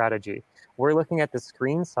 It's a strategy. We're looking at the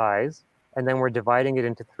screen size, and then we're dividing it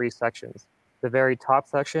into 3 sections. The very top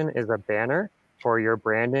section is a banner for your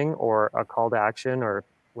branding or a call to action or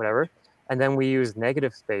whatever. And then we use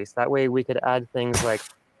negative space. That way we could add things like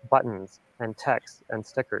buttons and text and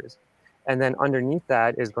stickers. And then underneath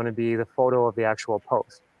that is going to be the photo of the actual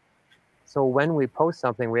post. So when we post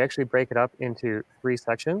something, we actually break it up into 3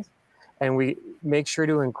 sections, and we make sure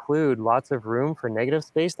to include lots of room for negative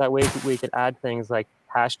space. That way we could add things like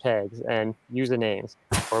hashtags and usernames,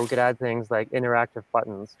 or we could add things like interactive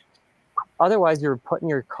buttons. Otherwise, you're putting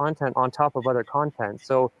your content on top of other content.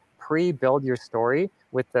 So pre-build your story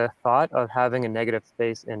with the thought of having a negative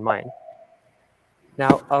space in mind.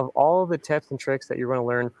 Now, of all the tips and tricks that you're going to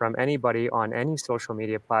learn from anybody on any social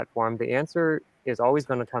media platform, the answer is always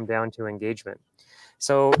going to come down to engagement.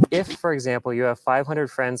 So if, for example, you have 500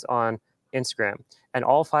 friends on Instagram and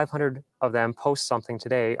all 500 of them post something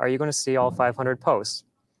today, are you going to see all 500 posts?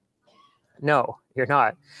 No, you're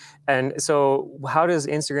not. And so how does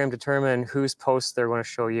Instagram determine whose posts they're going to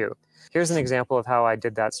show you? Here's an example of how I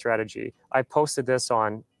did that strategy. I posted this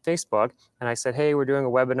on Facebook and I said, hey, we're doing a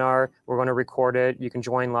webinar. We're going to record it. You can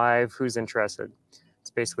join live. Who's interested? It's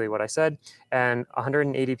basically what I said. And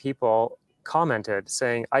 180 people commented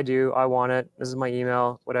saying, I do, I want it. This is my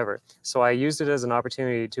email, whatever. So I used it as an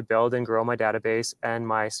opportunity to build and grow my database and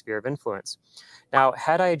my sphere of influence. Now,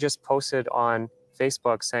 had I just posted on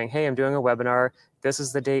Facebook saying, hey, I'm doing a webinar. This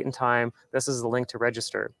is the date and time. This is the link to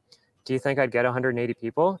register. Do you think I'd get 180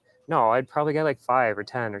 people? No, I'd probably get like 5 or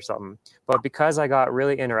 10 or something. But because I got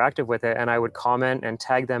really interactive with it and I would comment and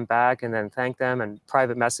tag them back and then thank them and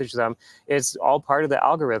private message them, it's all part of the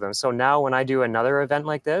algorithm. So now when I do another event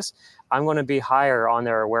like this, I'm going to be higher on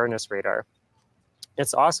their awareness radar.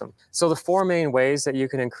 It's awesome. So the 4 main ways that you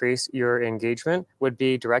can increase your engagement would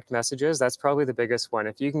be direct messages. That's probably the biggest one.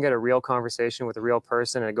 If you can get a real conversation with a real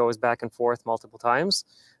person and it goes back and forth multiple times,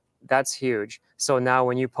 that's huge. So now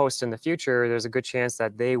when you post in the future, there's a good chance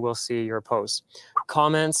that they will see your posts.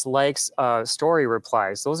 Comments, likes, story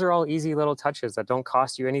replies. Those are all easy little touches that don't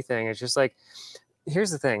cost you anything. It's just like,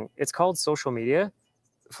 here's the thing. It's called social media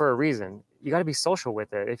for a reason. You got to be social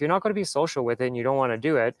with it. If you're not going to be social with it and you don't want to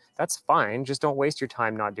do it, that's fine. Just don't waste your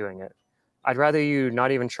time not doing it. I'd rather you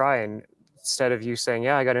not even try, and instead of you saying,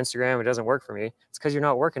 yeah, I got Instagram, it doesn't work for me. It's because you're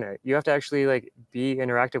not working it. You have to actually like be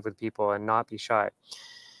interactive with people and not be shy.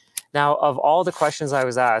 Now, of all the questions I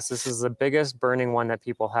was asked, this is the biggest burning one that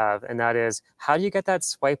people have, and that is, how do you get that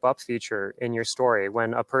swipe up feature in your story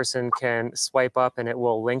when a person can swipe up and it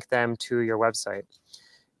will link them to your website?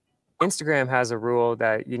 Instagram has a rule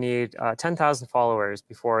that you need 10,000 followers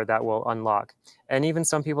before that will unlock. And even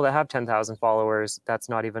some people that have 10,000 followers, that's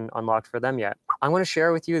not even unlocked for them yet. I'm going to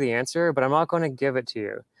share with you the answer, but I'm not going to give it to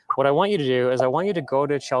you. What I want you to do is I want you to go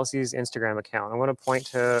to Chelsea's Instagram account. I'm going to point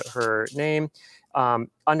to her name.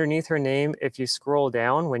 Underneath her name, if you scroll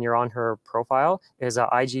down when you're on her profile, is an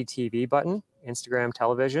IGTV button, Instagram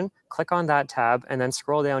television. Click on that tab and then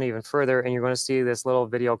scroll down even further, and you're going to see this little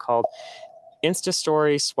video called Insta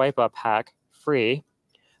Story Swipe Up Hack Free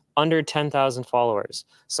under 10,000 followers.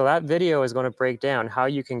 So that video is going to break down how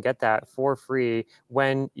you can get that for free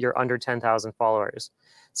when you're under 10,000 followers.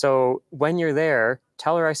 So when you're there,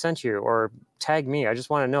 tell her I sent you or tag me. I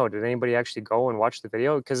just want to know, did anybody actually go and watch the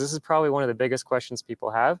video? Because this is probably one of the biggest questions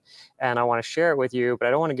people have. And I want to share it with you, but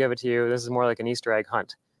I don't want to give it to you. This is more like an Easter egg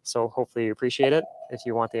hunt. So hopefully you appreciate it if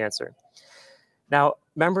you want the answer. Now,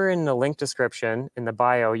 remember in the link description, in the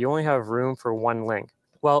bio, you only have room for one link.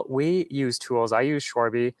 Well, we use tools. I use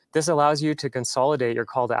Shorby. This allows you to consolidate your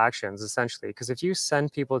call to actions, essentially, because if you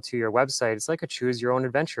send people to your website, it's like a choose your own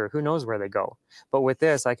adventure. Who knows where they go? But with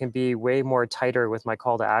this, I can be way more tighter with my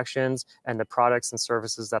call to actions and the products and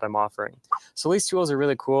services that I'm offering. So these tools are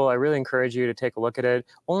really cool. I really encourage you to take a look at it,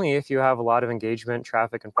 only if you have a lot of engagement,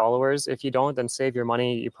 traffic, and followers. If you don't, then save your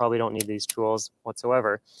money. You probably don't need these tools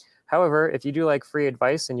whatsoever. However, if you do like free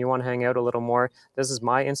advice and you want to hang out a little more, this is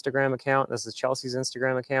my Instagram account. This is Chelsea's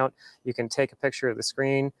Instagram account. You can take a picture of the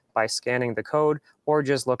screen by scanning the code, or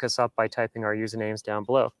just look us up by typing our usernames down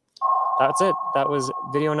below. That's it. That was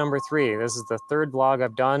video number 3. This is the 3rd vlog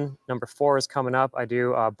I've done. Number 4 is coming up. I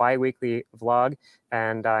do a bi-weekly vlog,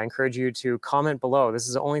 and I encourage you to comment below. This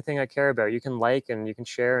is the only thing I care about. You can like and you can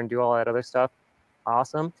share and do all that other stuff.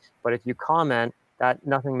 Awesome. But if you comment, that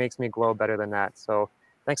nothing makes me glow better than that. So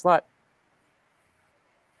thanks a lot.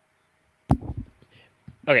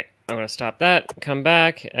 Okay, I'm going to stop that, come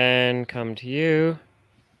back, and come to you.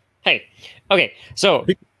 Hey, okay, so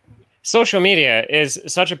social media is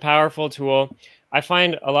such a powerful tool. I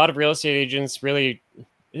find a lot of real estate agents really,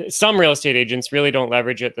 some real estate agents really don't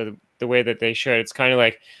leverage it the way that they should. It's kind of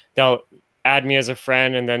like they'll add me as a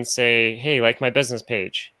friend and then say, hey, like my business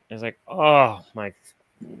page. And it's like, oh, my,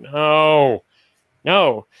 no.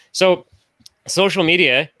 So social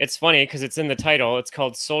media, it's funny because it's in the title. It's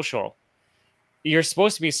called social. You're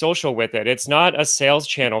supposed to be social with it. It's not a sales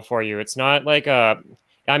channel for you. It's not like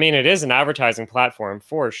I mean, it is an advertising platform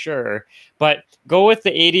for sure, but go with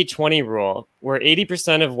the 80-20 rule, where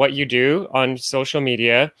 80% of what you do on social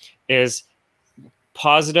media is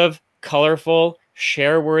positive, colorful,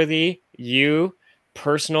 share-worthy,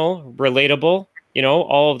 personal, relatable,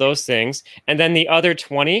 all of those things. And then the other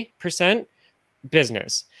 20%,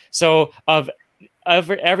 business. So of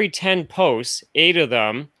every 10 posts, 8 of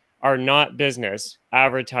them are not business,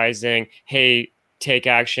 advertising, hey, take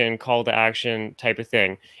action, call to action type of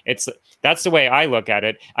thing. That's the way I look at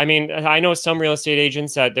it. I mean, I know some real estate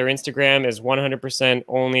agents that their Instagram is 100%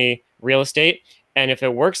 only real estate. And if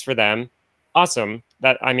it works for them, awesome.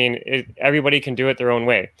 Everybody can do it their own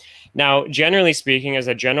way. Now, generally speaking, as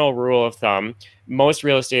a general rule of thumb, most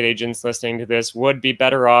real estate agents listening to this would be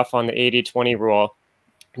better off on the 80-20 rule.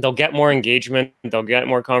 They'll get more engagement. They'll get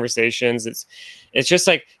more conversations. It's just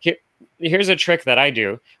like, here's a trick that I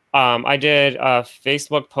do. I did a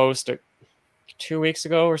Facebook post 2 weeks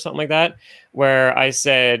ago or something like that, where I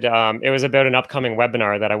said it was about an upcoming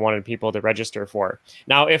webinar that I wanted people to register for.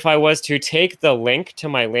 Now, if I was to take the link to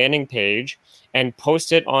my landing page and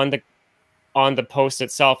post it on the post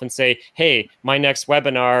itself and say, hey, my next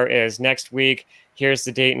webinar is next week. Here's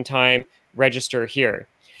the date and time. Register here.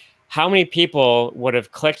 How many people would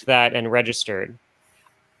have clicked that and registered?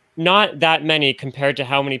 Not that many compared to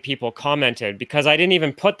how many people commented, because I didn't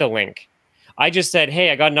even put the link. I just said,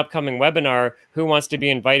 hey, I got an upcoming webinar. Who wants to be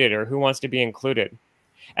invited or who wants to be included?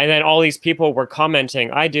 And then all these people were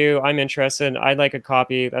commenting, I do, I'm interested, I'd like a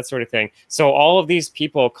copy, that sort of thing. So all of these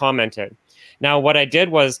people commented. Now, what I did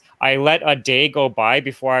was I let a day go by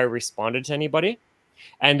before I responded to anybody.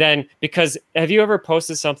 And then, because have you ever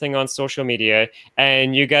posted something on social media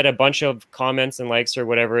and you get a bunch of comments and likes or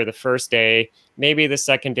whatever the first day, maybe the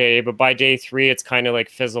second day, but by day 3, it's kind of like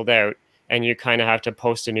fizzled out and you kind of have to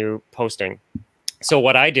post a new posting. So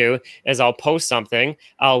what I do is I'll post something,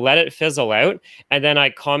 I'll let it fizzle out, and then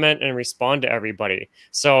I comment and respond to everybody.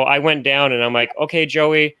 So I went down and I'm like, okay,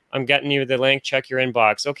 Joey, I'm getting you the link, check your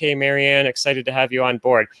inbox. Okay, Marianne, excited to have you on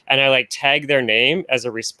board. And I like tag their name as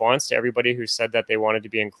a response to everybody who said that they wanted to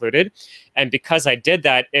be included. And because I did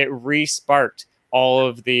that, it re-sparked all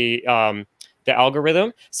of the the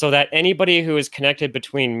algorithm so that anybody who is connected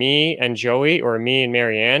between me and Joey or me and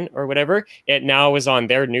Marianne or whatever, it now is on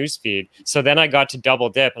their newsfeed. So then I got to double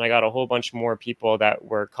dip and I got a whole bunch more people that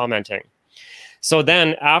were commenting. So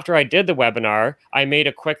then after I did the webinar, I made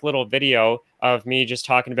a quick little video of me just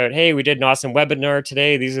talking about, hey, we did an awesome webinar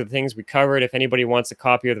today. These are the things we covered. If anybody wants a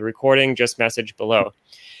copy of the recording, just message below.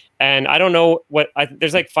 And I don't know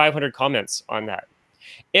there's like 500 comments on that.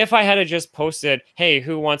 If I had just posted, hey,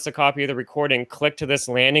 who wants a copy of the recording, click to this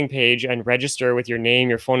landing page and register with your name,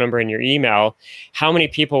 your phone number, and your email, how many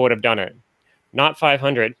people would have done it? Not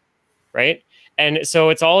 500, right? And so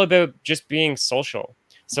it's all about just being social.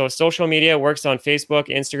 So social media works on Facebook,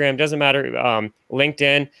 Instagram, doesn't matter,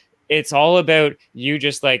 LinkedIn. It's all about you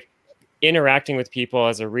just like interacting with people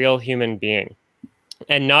as a real human being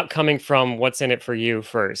and not coming from what's in it for you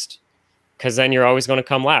first, because then you're always going to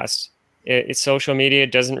come last. Social media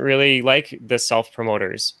doesn't really like the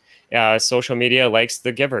self-promoters. Social media likes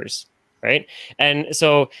the givers, right? And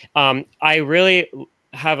so I really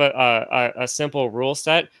have a simple rule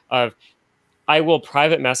set of I will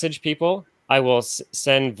private message people. I will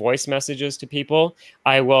send voice messages to people.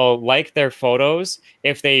 I will like their photos.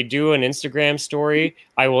 If they do an Instagram story,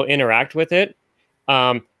 I will interact with it.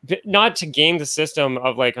 Not to game the system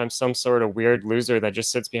of like I'm some sort of weird loser that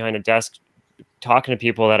just sits behind a desk talking to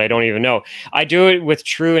people that I don't even know. I do it with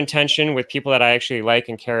true intention with people that I actually like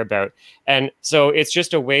and care about. And so it's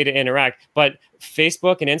just a way to interact. But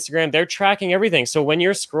Facebook and Instagram, they're tracking everything. So when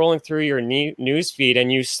you're scrolling through your news feed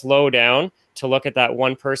and you slow down to look at that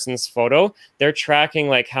one person's photo, they're tracking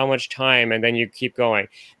like how much time, and then you keep going.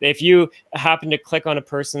 If you happen to click on a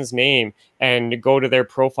person's name and go to their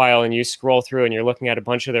profile and you scroll through and you're looking at a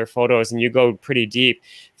bunch of their photos and you go pretty deep,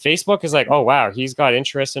 Facebook is like, oh, wow, he's got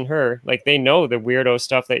interest in her. Like they know the weirdo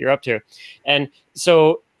stuff that you're up to. And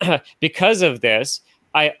so because of this,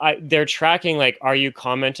 they're tracking, like, are you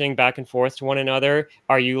commenting back and forth to one another?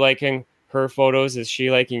 Are you liking her photos? Is she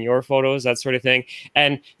liking your photos? That sort of thing.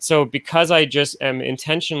 And so because I just am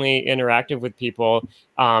intentionally interactive with people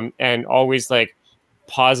and always like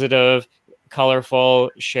positive,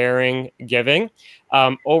 colorful, sharing, giving,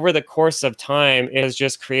 over the course of time, it has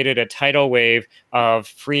just created a tidal wave of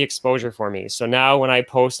free exposure for me. So now when I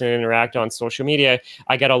post and interact on social media,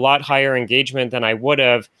 I get a lot higher engagement than I would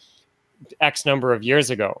have X number of years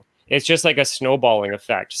ago. It's just like a snowballing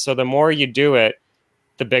effect. So the more you do it,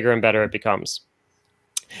 the bigger and better it becomes.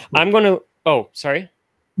 I'm going to, oh, sorry.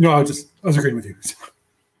 No, I was agreeing with you.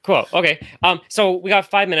 Cool. Okay. So we got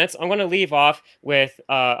 5 minutes. I'm going to leave off with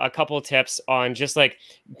a couple of tips on just like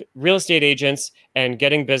real estate agents and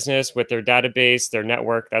getting business with their database, their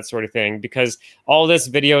network, that sort of thing, because all this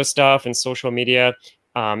video stuff and social media,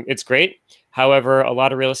 it's great. However, a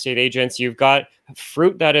lot of real estate agents, you've got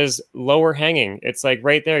fruit that is lower hanging. It's like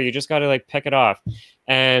right there. You just got to like pick it off.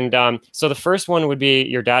 And so the first one would be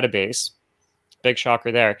your database. Big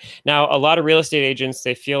shocker there. Now, a lot of real estate agents,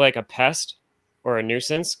 they feel like a pest or a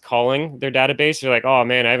nuisance calling their database. They're like, oh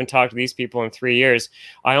man, I haven't talked to these people in 3 years.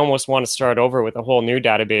 I almost want to start over with a whole new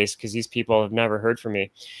database because these people have never heard from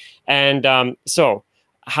me. And so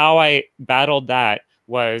how I battled that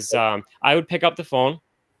was I would pick up the phone,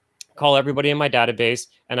 call everybody in my database,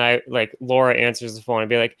 and Laura answers the phone and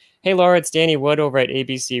be like, hey, Laura, it's Danny Wood over at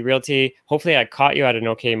ABC Realty. Hopefully I caught you at an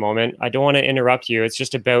okay moment. I don't want to interrupt you. It's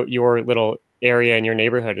just about your little area in your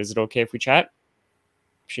neighborhood. Is it okay if we chat?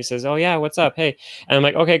 She says, oh yeah, what's up? Hey. And I'm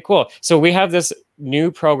like, okay, cool. So we have this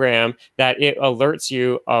new program that it alerts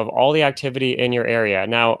you of all the activity in your area.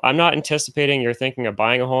 Now, I'm not anticipating you're thinking of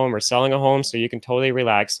buying a home or selling a home, so you can totally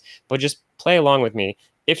relax, but just play along with me.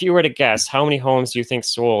 If you were to guess, how many homes do you think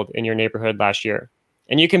sold in your neighborhood last year?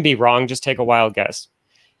 And you can be wrong, just take a wild guess.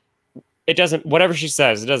 It doesn't, whatever she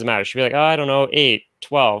says, it doesn't matter. She'll be like, oh, I don't know, 8,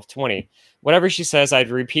 12, 20. Whatever she says, I'd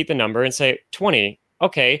repeat the number and say 20.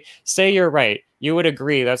 Okay, say you're right. You would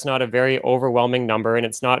agree that's not a very overwhelming number and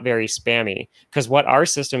it's not very spammy, because what our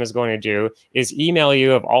system is going to do is email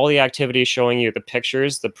you of all the activities, showing you the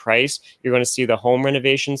pictures, the price. You're going to see the home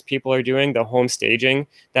renovations people are doing, the home staging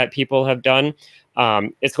that people have done.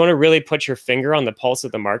 It's going to really put your finger on the pulse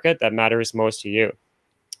of the market that matters most to you.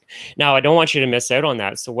 Now, I don't want you to miss out on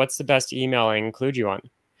that. So what's the best email I include you on?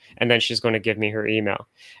 And then she's going to give me her email.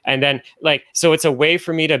 And then so it's a way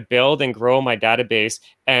for me to build and grow my database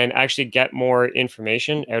and actually get more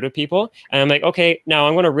information out of people. And I'm like, okay, now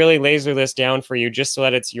I'm going to really laser this down for you just so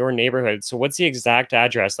that it's your neighborhood. So what's the exact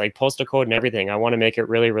address, like postal code and everything? I want to make it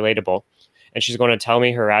really relatable. And she's going to tell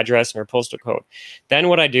me her address and her postal code. Then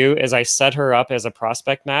what I do is I set her up as a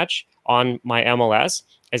prospect match on my MLS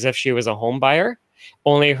as if she was a home buyer.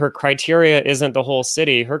 Only her criteria isn't the whole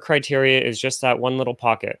city. Her criteria is just that one little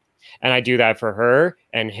pocket. And I do that for her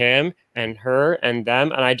and him and her and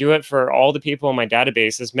them. And I do it for all the people in my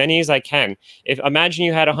database, as many as I can. If imagine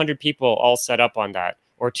you had 100 people all set up on that,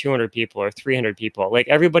 or 200 people or 300 people, like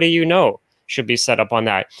everybody you know should be set up on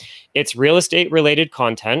that. It's real estate related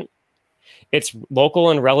content. It's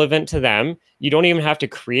local and relevant to them. You don't even have to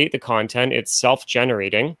create the content. It's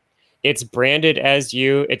self-generating. It's branded as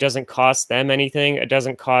you. It doesn't cost them anything. It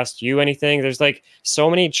doesn't cost you anything. There's like so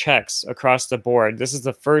many checks across the board. This is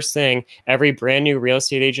the first thing every brand new real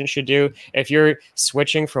estate agent should do. If you're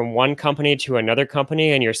switching from one company to another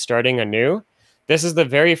company and you're starting anew, this is the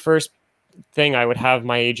very first thing I would have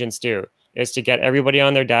my agents do, is to get everybody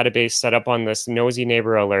on their database set up on this nosy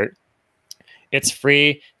neighbor alert. It's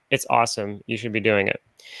free. It's awesome. You should be doing it.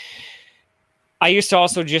 I used to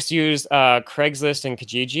also just use Craigslist and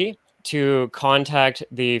Kijiji to contact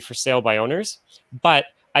the for sale by owners, but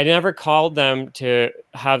I never called them to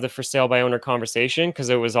have the for sale by owner conversation, because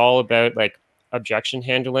it was all about like objection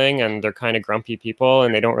handling, and they're kind of grumpy people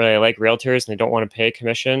and they don't really like realtors and they don't want to pay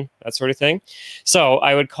commission, that sort of thing. So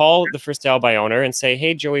I would call the for sale by owner and say,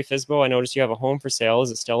 hey, Joey Fisbo, I noticed you have a home for sale. Is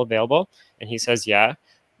it still available? And he says, yeah,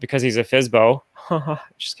 because he's a Fisbo.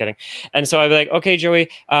 Just kidding. And so I'd be like, okay, Joey,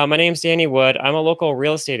 my name's Danny Wood. I'm a local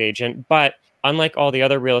real estate agent, but unlike all the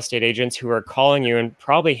other real estate agents who are calling you and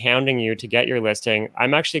probably hounding you to get your listing,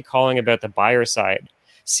 I'm actually calling about the buyer side.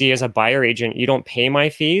 See, as a buyer agent, you don't pay my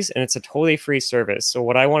fees, and it's a totally free service. So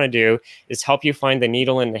what I want to do is help you find the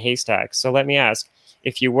needle in the haystack. So let me ask,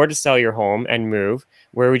 if you were to sell your home and move,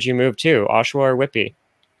 where would you move to, Oshawa or Whitby?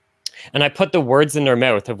 And I put the words in their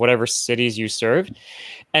mouth of whatever cities you served.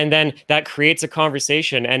 And then that creates a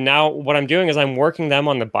conversation. And now what I'm doing is I'm working them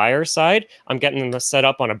on the buyer side. I'm getting them set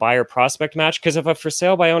up on a buyer prospect match. Because if a for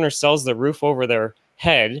sale by owner sells the roof over their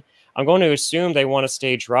head, I'm going to assume they want to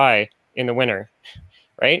stay dry in the winter,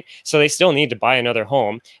 right? So they still need to buy another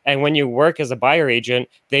home. And when you work as a buyer agent,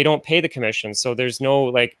 they don't pay the commission. So there's no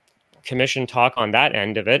like commission talk on that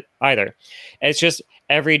end of it either. It's just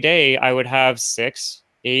every day I would have 6,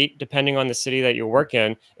 8, depending on the city that you work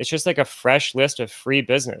in. It's just like a fresh list of free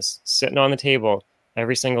business sitting on the table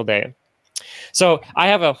every single day. So I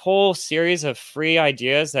have a whole series of free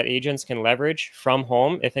ideas that agents can leverage from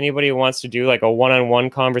home. If anybody wants to do like a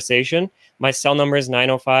one-on-one conversation, my cell number is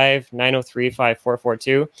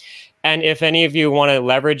 905-903-5442. And if any of you want to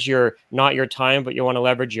leverage not your time, but you want to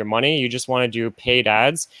leverage your money, you just want to do paid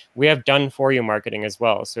ads, we have done for you marketing as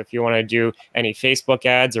well. So if you want to do any Facebook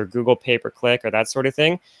ads or Google pay-per-click or that sort of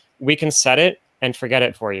thing, we can set it and forget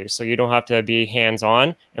it for you. So you don't have to be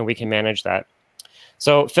hands-on, and we can manage that.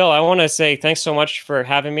 So Phil, I want to say thanks so much for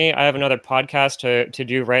having me. I have another podcast to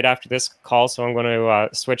do right after this call, so I'm going to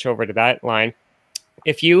switch over to that line.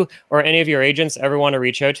 If you or any of your agents ever want to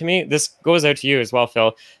reach out to me, this goes out to you as well,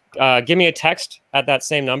 Phil. Give me a text at that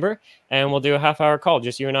same number, and we'll do a half-hour call,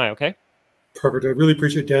 just you and I, okay? Perfect. I really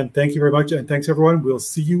appreciate it, Dan. Thank you very much, and thanks, everyone. We'll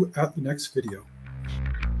see you at the next video.